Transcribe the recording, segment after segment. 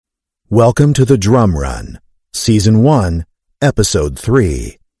Welcome to the Drum Run, Season 1, Episode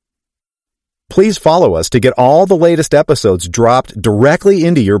 3. Please follow us to get all the latest episodes dropped directly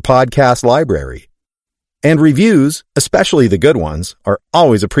into your podcast library. And reviews, especially the good ones, are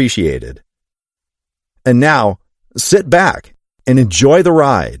always appreciated. And now, sit back and enjoy the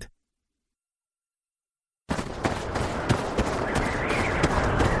ride.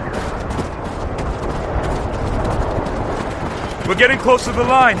 We're getting close to the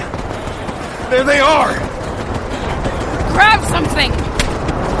line. There they are! Grab something!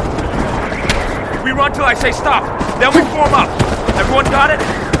 We run till I say stop, then we form up. Everyone got it?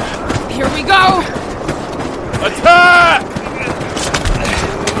 Here we go! Attack!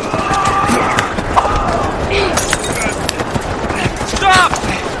 Stop!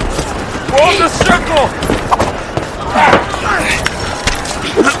 Form the circle!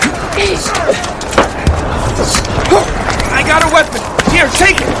 I got a weapon! Here,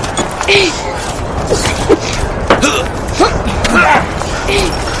 take it!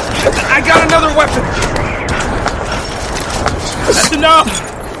 I got another weapon! That's enough!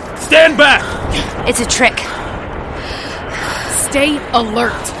 Stand back! It's a trick. Stay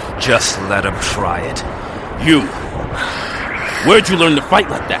alert. Just let him try it. You! Where'd you learn to fight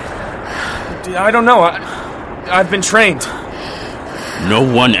like that? I don't know. I've been trained. No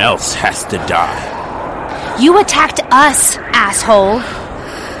one else has to die. You attacked us, asshole.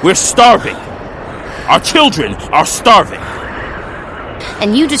 We're starving. Our children are starving.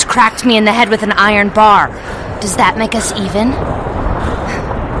 And you just cracked me in the head with an iron bar. Does that make us even?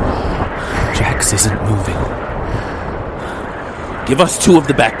 Jax isn't moving. Give us 2 of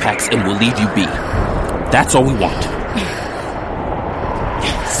the backpacks and we'll leave you be. That's all we want.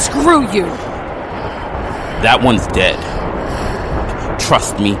 Screw you. That one's dead.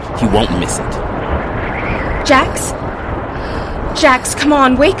 Trust me, he won't miss it. Jax? Jax, come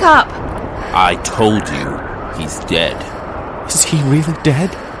on, wake up! I told you, he's dead. Is he really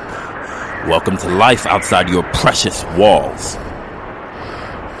dead? Welcome to life outside your precious walls.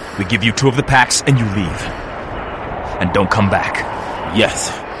 We give you 2 of the packs and you leave. And don't come back. Yes.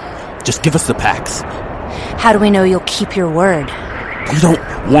 Just give us the packs. How do we know you'll keep your word? We don't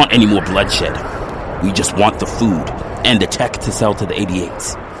want any more bloodshed. We just want the food and the tech to sell to the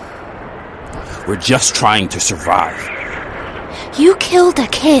 88s. We're just trying to survive. You killed a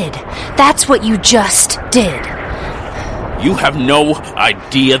kid. That's what you just did. You have no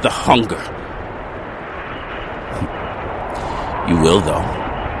idea the hunger. You will, though.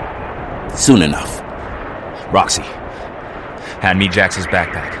 Soon enough. Roxy, hand me Jax's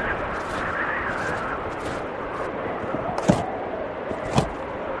backpack.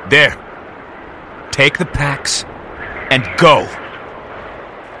 There. Take the packs and go.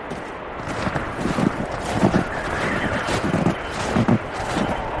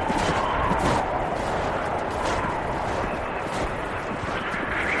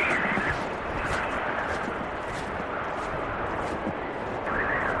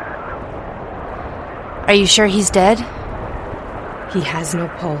 Are you sure he's dead? He has no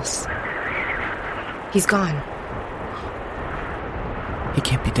pulse. He's gone. He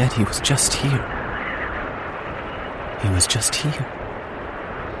can't be dead. He was just here. He was just here.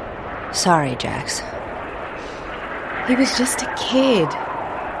 Sorry, Jax. He was just a kid.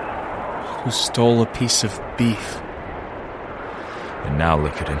 Who stole a piece of beef. And now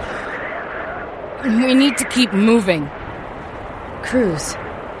look at him. We need to keep moving. Cruz,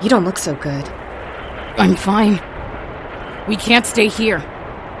 you don't look so good. I'm fine. We can't stay here.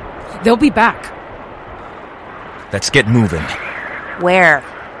 They'll be back. Let's get moving. Where?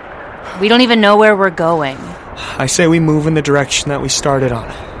 We don't even know where we're going. I say we move in the direction that we started on.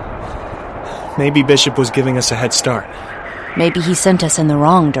 Maybe Bishop was giving us a head start. Maybe he sent us in the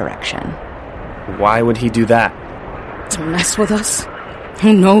wrong direction. Why would he do that? To mess with us?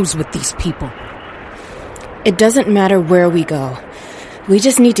 Who knows with these people? It doesn't matter where we go. We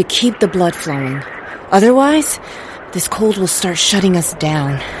just need to keep the blood flowing. Otherwise, this cold will start shutting us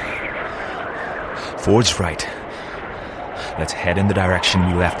down. Ford's right. Let's head in the direction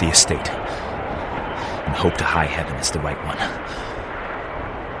we left the estate. And hope to high heaven it's the right one.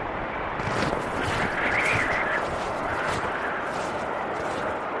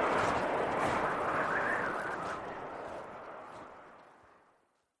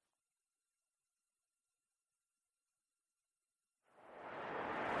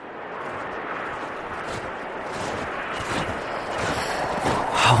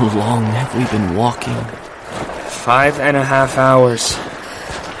 How long have we been walking? 5.5 hours.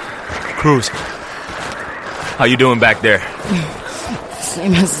 Cruz, how you doing back there?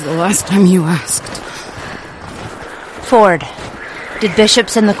 Same as the last time you asked. Ford, Did Bishop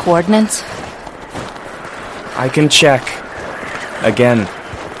send the coordinates? I can check. Again.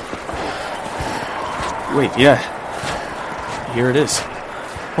 Wait, yeah. Here it is.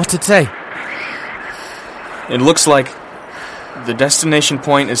 What's it say? It looks like the destination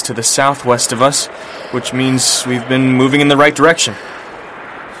point is to the southwest of us, which means we've been moving in the right direction.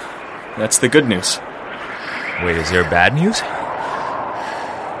 That's the good news. Wait, is there bad news?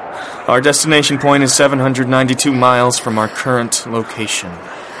 Our destination point is 792 miles from our current location.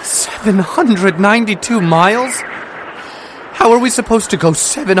 792 miles? How are we supposed to go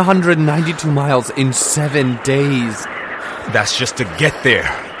 792 miles in 7 days? That's just to get there.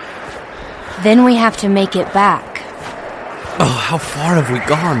 Then we have to make it back. Oh, how far have we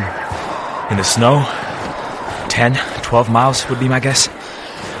gone? In the snow? 10, 12 miles would be my guess.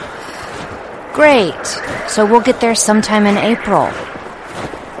 Great. So we'll get there sometime in April.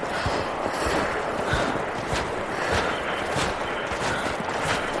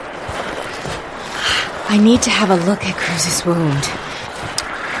 I need to have a look at Cruz's wound.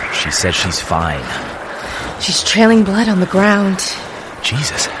 She says she's fine. She's trailing blood on the ground.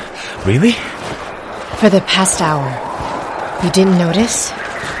 Jesus. Really? For the past hour. You didn't notice?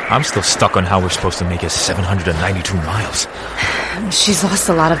 I'm still stuck on how we're supposed to make it 792 miles. She's lost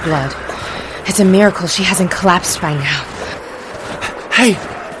a lot of blood. It's a miracle she hasn't collapsed by now. Hey,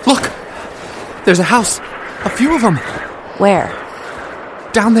 look! There's a house. A few of them. Where?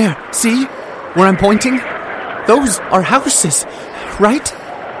 Down there. See? Where I'm pointing? Those are houses, right?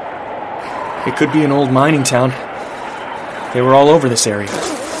 It could be an old mining town. They were all over this area.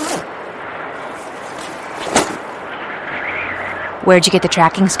 Where'd you get the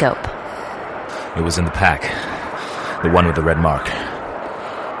tracking scope? It was in the pack. The one with the red mark.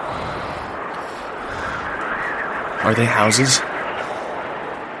 Are they houses?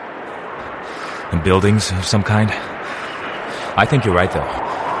 And buildings of some kind? I think you're right, though.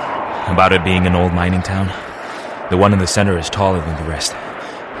 About it being an old mining town. The one in the center is taller than the rest.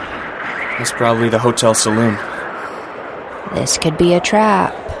 That's probably the hotel saloon. This could be a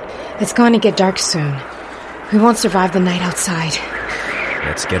trap. It's going to get dark soon. We won't survive the night outside.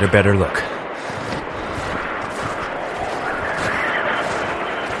 Let's get a better look.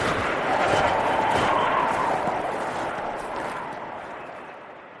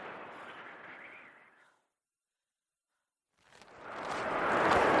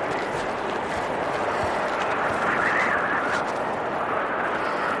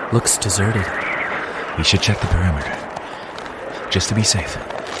 Looks deserted. We should check the perimeter. Just to be safe.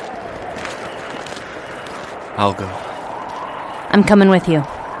 I'll go. I'm coming with you.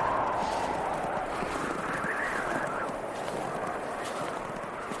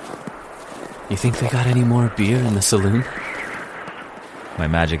 You think they got any more beer in the saloon? My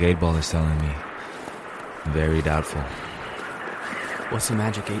magic 8-ball is telling me. Very doubtful. What's a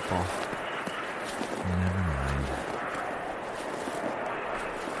magic 8-ball? Never mind.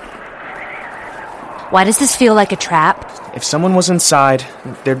 Why does this feel like a trap? If someone was inside,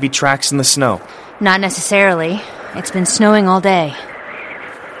 there'd be tracks in the snow. Not necessarily. It's been snowing all day.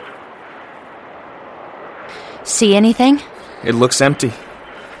 See anything? It looks empty.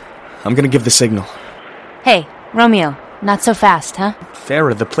 I'm gonna give the signal. Hey, Romeo, not so fast, huh?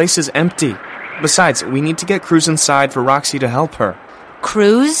 Farrah, the place is empty. Besides, we need to get Cruz inside for Roxy to help her.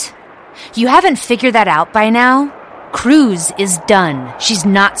 Cruz? You haven't figured that out by now? Cruz is done. She's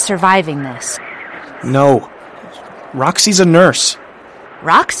not surviving this. No. Roxy's a nurse.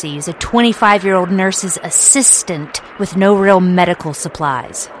 Roxy is a 25-year-old nurse's assistant with no real medical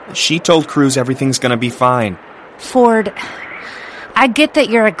supplies. She told Cruz everything's gonna be fine. Ford, I get that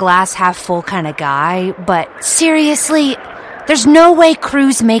you're a glass-half-full kind of guy, but seriously, there's no way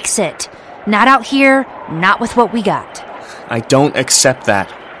Cruz makes it. Not out here, not with what we got. I don't accept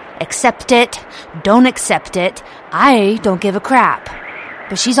that. Accept it, don't accept it, I don't give a crap.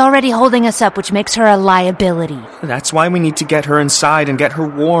 But she's already holding us up, which makes her a liability. That's why we need to get her inside and get her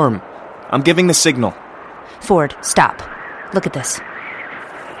warm. I'm giving the signal. Ford, stop. Look at this.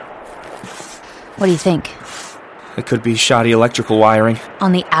 What do you think? It could be shoddy electrical wiring.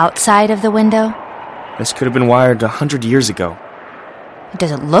 On the outside of the window? This could have been wired 100 years ago. It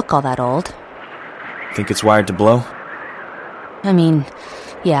doesn't look all that old. Think it's wired to blow? I mean,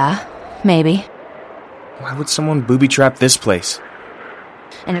 yeah, maybe. Why would someone booby-trap this place?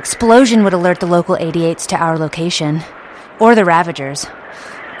 An explosion would alert the local 88s to our location. Or the Ravagers.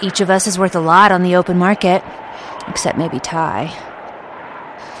 Each of us is worth a lot on the open market. Except maybe Ty.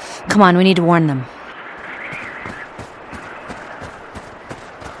 Come on, we need to warn them.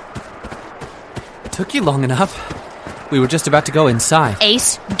 Took you long enough. We were just about to go inside.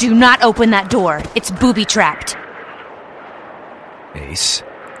 Ace, do not open that door. It's booby-trapped. place.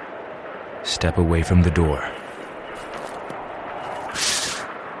 Step away from the door.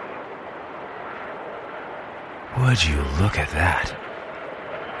 Would you look at that?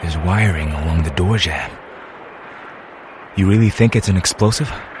 There's wiring along the door jamb. You really think it's an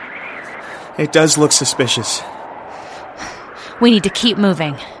explosive? It does look suspicious. We need to keep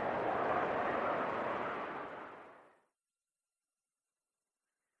moving.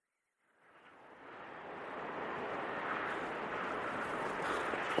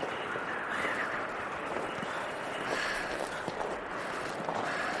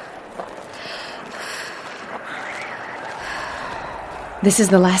 This is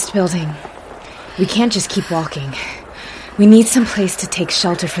the last building. We can't just keep walking. We need some place to take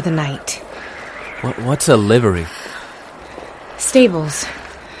shelter for the night. What's a livery? Stables.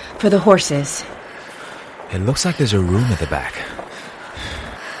 For the horses. It looks like there's a room at the back.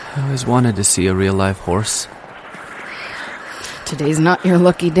 I always wanted to see a real-life horse. Today's not your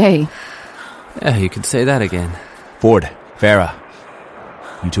lucky day. Yeah, you could say that again. Ford, Farrah,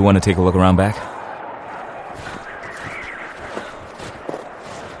 you two want to take a look around back?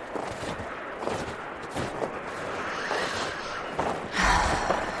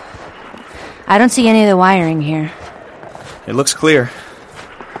 I don't see any of the wiring here. It looks clear.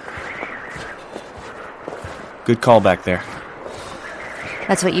 Good call back there.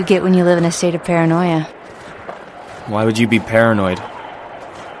 That's what you get when you live in a state of paranoia. Why would you be paranoid?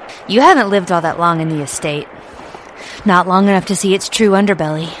 You haven't lived all that long in the estate. Not long enough to see its true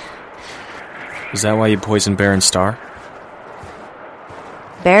underbelly. Is that why you poisoned Baron Starr?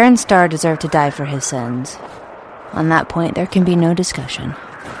 Baron Starr deserved to die for his sins. On that point, there can be no discussion.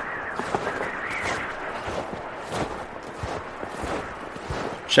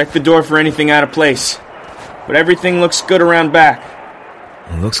 Check the door for anything out of place. But everything looks good around back.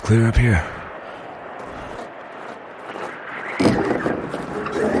 It looks clear up here.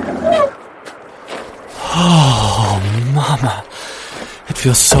 Oh, Mama. It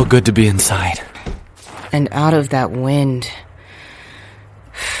feels so good to be inside. And out of that wind.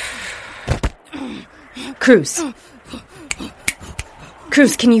 Cruz.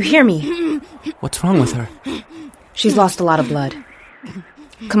 Cruz, can you hear me? What's wrong with her? She's lost a lot of blood.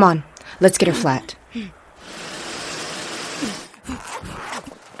 Come on, let's get her flat.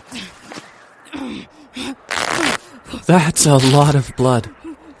 That's a lot of blood.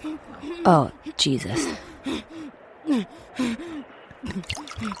 Oh, Jesus. The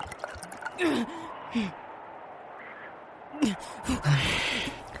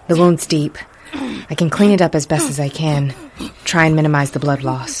wound's deep. I can clean it up as best as I can. Try and minimize the blood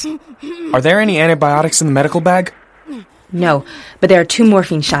loss. Are there any antibiotics in the medical bag? No, but there are 2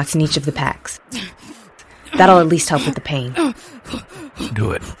 morphine shots in each of the packs. That'll at least help with the pain.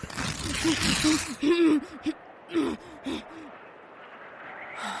 Do it.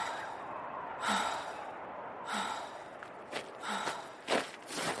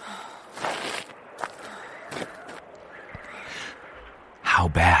 How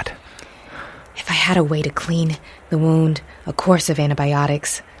bad? If I had a way to clean the wound, a course of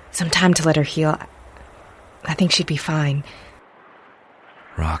antibiotics, some time to let her heal, I think she'd be fine.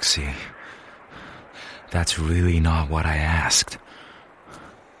 Roxy, that's really not what I asked.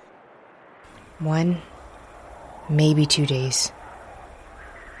 1, maybe 2 days.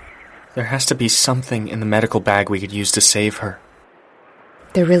 There has to be something in the medical bag we could use to save her.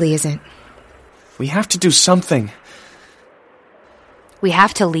 There really isn't. We have to do something. We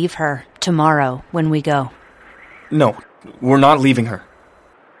have to leave her tomorrow when we go. No, we're not leaving her.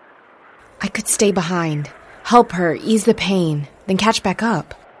 I could stay behind, help her, ease the pain, then catch back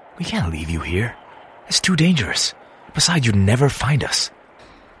up. We can't leave you here. It's too dangerous. Besides, you'd never find us.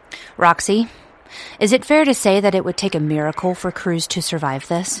 Roxy, is it fair to say that it would take a miracle for Cruz to survive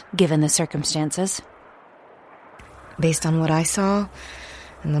this, given the circumstances? Based on what I saw,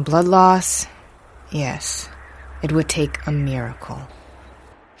 and the blood loss, yes, it would take a miracle.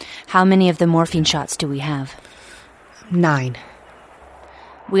 How many of the morphine shots do we have? 9.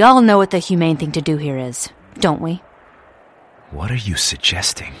 We all know what the humane thing to do here is, don't we? What are you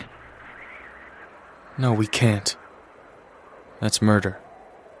suggesting? No, we can't. That's murder.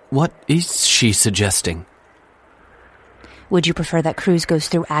 What is she suggesting? Would you prefer that Cruz goes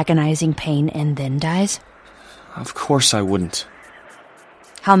through agonizing pain and then dies? Of course I wouldn't.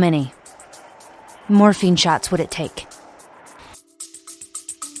 How many morphine shots would it take?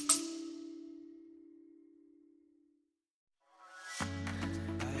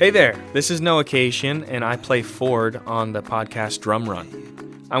 Hey there, this is Noah Cation, and I play Ford on the podcast Drum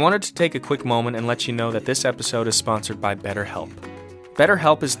Run. I wanted to take a quick moment and let you know that this episode is sponsored by Better Help. Better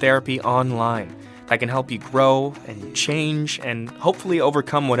Help is therapy online. I can help you grow and change and hopefully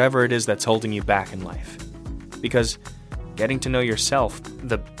overcome whatever it is that's holding you back in life. Because getting to know yourself,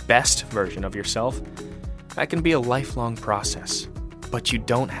 the best version of yourself, that can be a lifelong process. But you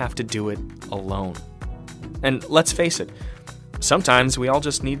don't have to do it alone. And let's face it, sometimes we all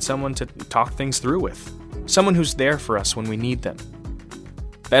just need someone to talk things through with. Someone who's there for us when we need them.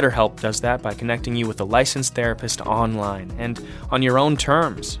 BetterHelp does that by connecting you with a licensed therapist online and on your own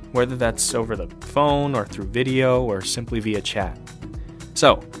terms, whether that's over the phone or through video or simply via chat.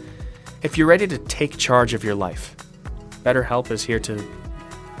 So, if you're ready to take charge of your life, BetterHelp is here to,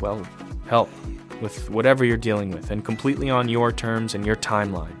 well, help with whatever you're dealing with and completely on your terms and your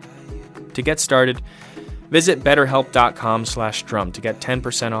timeline. To get started, visit betterhelp.com/drum to get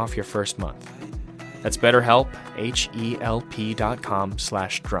 10% off your first month. That's BetterHelp,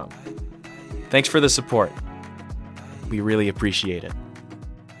 HELP.com/drum. Thanks for the support. We really appreciate it.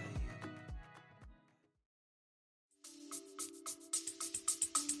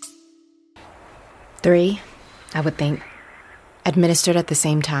 Three, I would think. Administered at the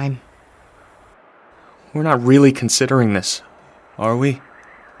same time. We're not really considering this, are we?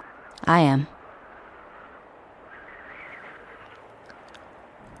 I am.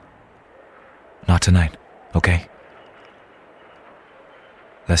 Not tonight, okay?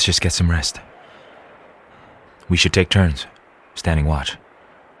 Let's just get some rest. We should take turns, standing watch.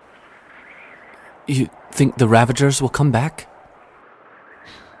 You think the Ravagers will come back?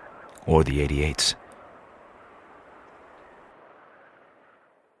 Or the 88s.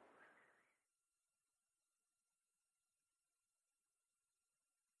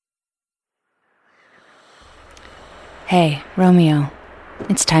 Hey, Romeo.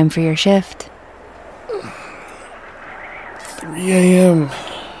 It's time for your shift. 3 a.m.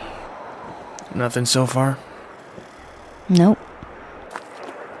 Nothing so far? Nope.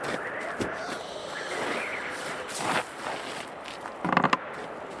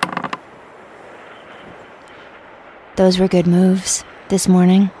 Those were good moves this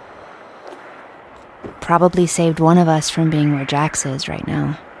morning. Probably saved one of us from being where Jax is right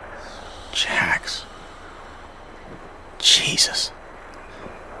now. Jax. Jesus.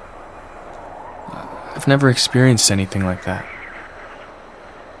 I've never experienced anything like that.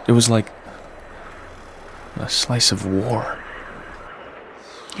 It was like a slice of war.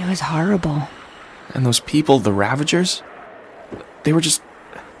 It was horrible. And those people, the Ravagers, they were just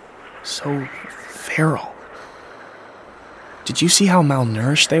so feral. Did you see how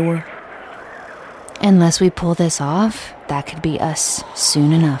malnourished they were? Unless we pull this off, that could be us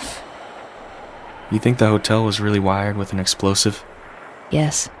soon enough. You think the hotel was really wired with an explosive?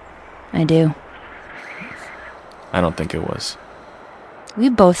 Yes, I do. I don't think it was. We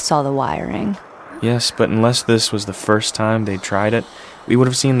both saw the wiring. Yes, but unless this was the first time they tried it, we would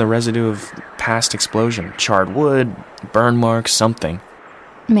have seen the residue of past explosion. Charred wood, burn marks, something.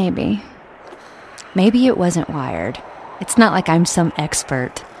 Maybe. Maybe it wasn't wired. It's not like I'm some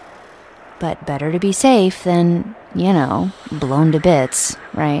expert. But better to be safe than, blown to bits,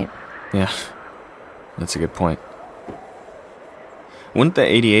 right? Yeah, that's a good point. Wouldn't the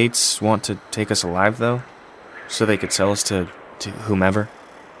 88s want to take us alive, though? So they could sell us to whomever?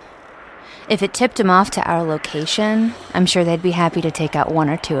 If it tipped them off to our location, I'm sure they'd be happy to take out one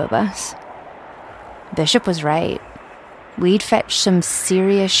or two of us. Bishop was right. We'd fetch some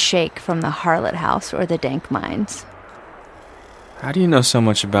serious shake from the Harlot House or the Dank Mines. How do you know so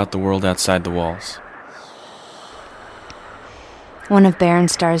much about the world outside the walls? One of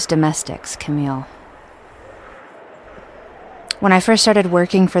Berenstar's domestics, Camille. When I first started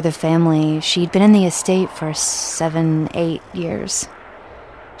working for the family, she'd been in the estate for 7-8 years.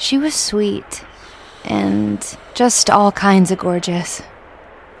 She was sweet, and just all kinds of gorgeous.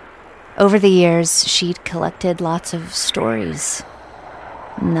 Over the years, she'd collected lots of stories.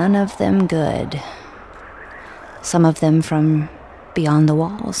 None of them good. Some of them from beyond the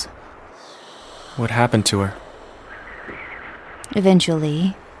walls. What happened to her?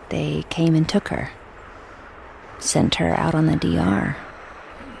 Eventually, they came and took her. Sent her out on the DR.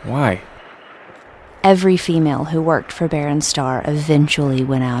 Why? Every female who worked for Berenstar eventually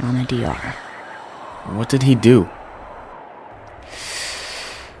went out on the DR. What did he do?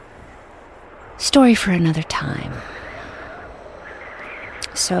 Story for another time.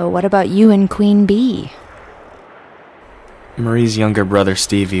 So what about you and Queen Bee? Marie's younger brother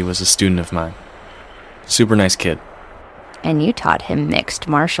Stevie was a student of mine. Super nice kid. And you taught him mixed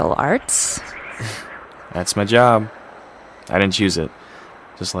martial arts? That's my job. I didn't choose it.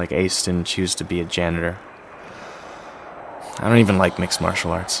 Just like Ace didn't choose to be a janitor. I don't even like mixed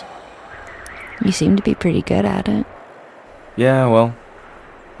martial arts. You seem to be pretty good at it. Yeah, well,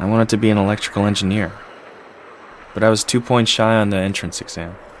 I wanted to be an electrical engineer, but I was 2 points shy on the entrance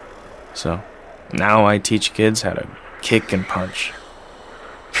exam. So now I teach kids how to kick and punch.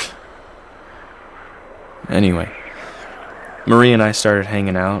 Anyway, Marie and I started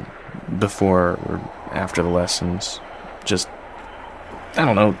hanging out before or after the lessons. Just, I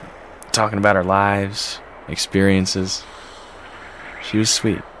don't know, talking about our lives, experiences. She was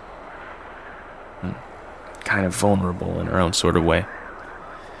sweet. And kind of vulnerable in her own sort of way.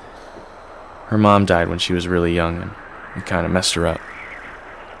 Her mom died when she was really young, and it kind of messed her up.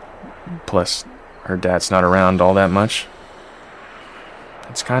 Plus, her dad's not around all that much.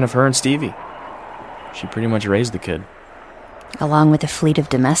 It's kind of her and Stevie. She pretty much raised the kid. Along with a fleet of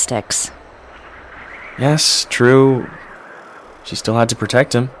domestics. Yes, true. She still had to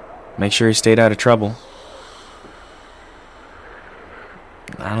protect him, make sure he stayed out of trouble.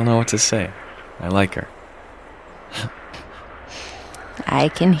 I don't know what to say. I like her. I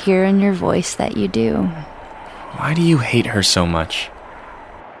can hear in your voice that you do. Why do you hate her so much?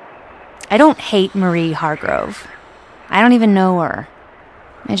 I don't hate Marie Hargrove. I don't even know her.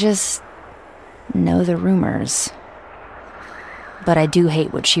 I just know the rumors. But I do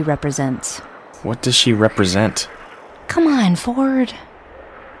hate what she represents. What does she represent? Come on, Ford.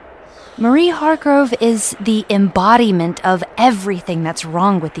 Marie Hargrove is the embodiment of everything that's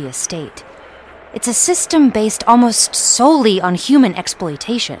wrong with the estate. It's a system based almost solely on human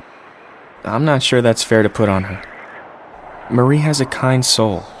exploitation. I'm not sure that's fair to put on her. Marie has a kind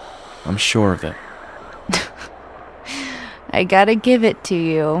soul. I'm sure of it. I gotta give it to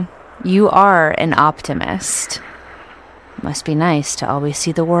you. You are an optimist. Must be nice to always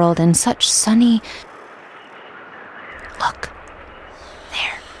see the world in such sunny... Look.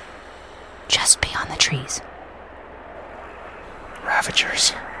 There. Just beyond the trees.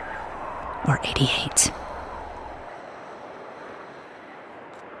 Ravagers. Or 88.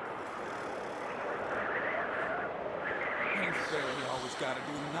 Ain't fair we always gotta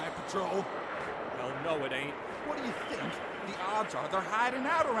do the night patrol. Well, no it ain't. What do you think the odds are they're hiding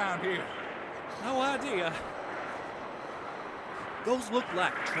out around here? No idea. Those look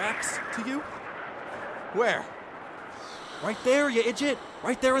like tracks to you? Where? Right there, you idiot.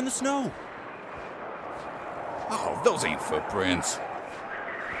 Right there in the snow. Oh, those ain't footprints.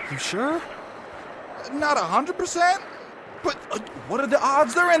 You sure? Not 100%? But what are the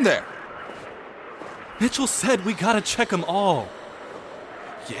odds they're in there? Mitchell said we gotta check them all.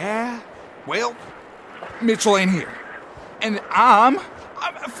 Yeah? Well, Mitchell ain't here. And I'm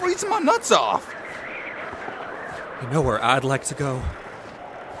freezing my nuts off. You know where I'd like to go?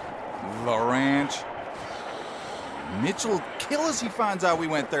 The ranch. Mitchell'll kill us if he finds out we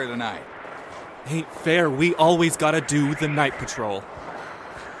went there tonight. Ain't fair, we always gotta do the night patrol.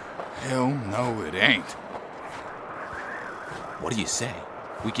 Hell no, it ain't. What do you say?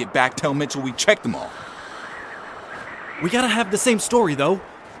 We get back, tell Mitchell we checked them all. We gotta have the same story, though.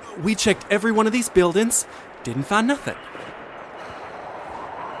 We checked every one of these buildings, didn't find nothing.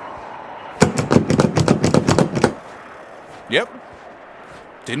 Yep.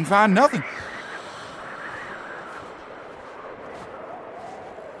 Didn't find nothing.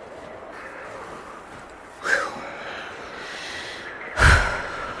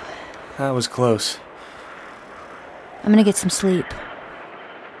 That was close. I'm gonna get some sleep.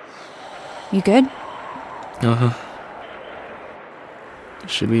 You good? Uh-huh.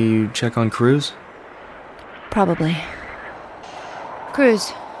 Should we check on Cruz? Probably.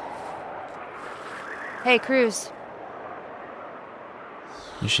 Cruz. Hey, Cruz.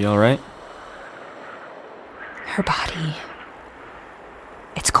 Is she alright? Her body.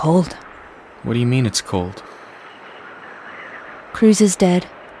 It's cold. What do you mean it's cold? Cruz is dead.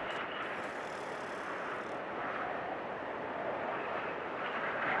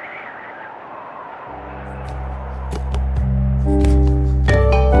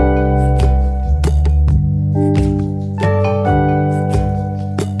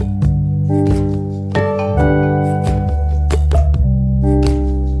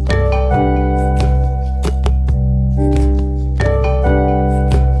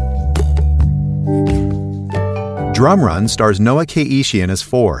 Drum Run stars Noah K. Ishian as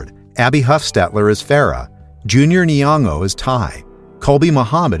Ford, Abby Huffstetler as Farrah, Junior Nyong'o as Ty, Colby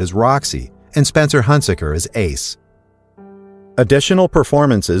Muhammad as Roxy, and Spencer Hunsaker as Ace. Additional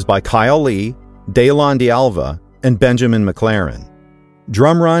performances by Kyle Lee, Daylon D'Alva, and Benjamin McLaren.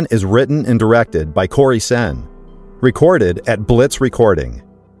 Drum Run is written and directed by Corey Sen. Recorded at Blitz Recording.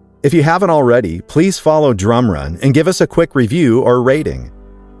 If you haven't already, please follow Drum Run and give us a quick review or rating.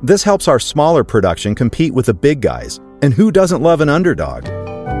 This helps our smaller production compete with the big guys, and who doesn't love an underdog?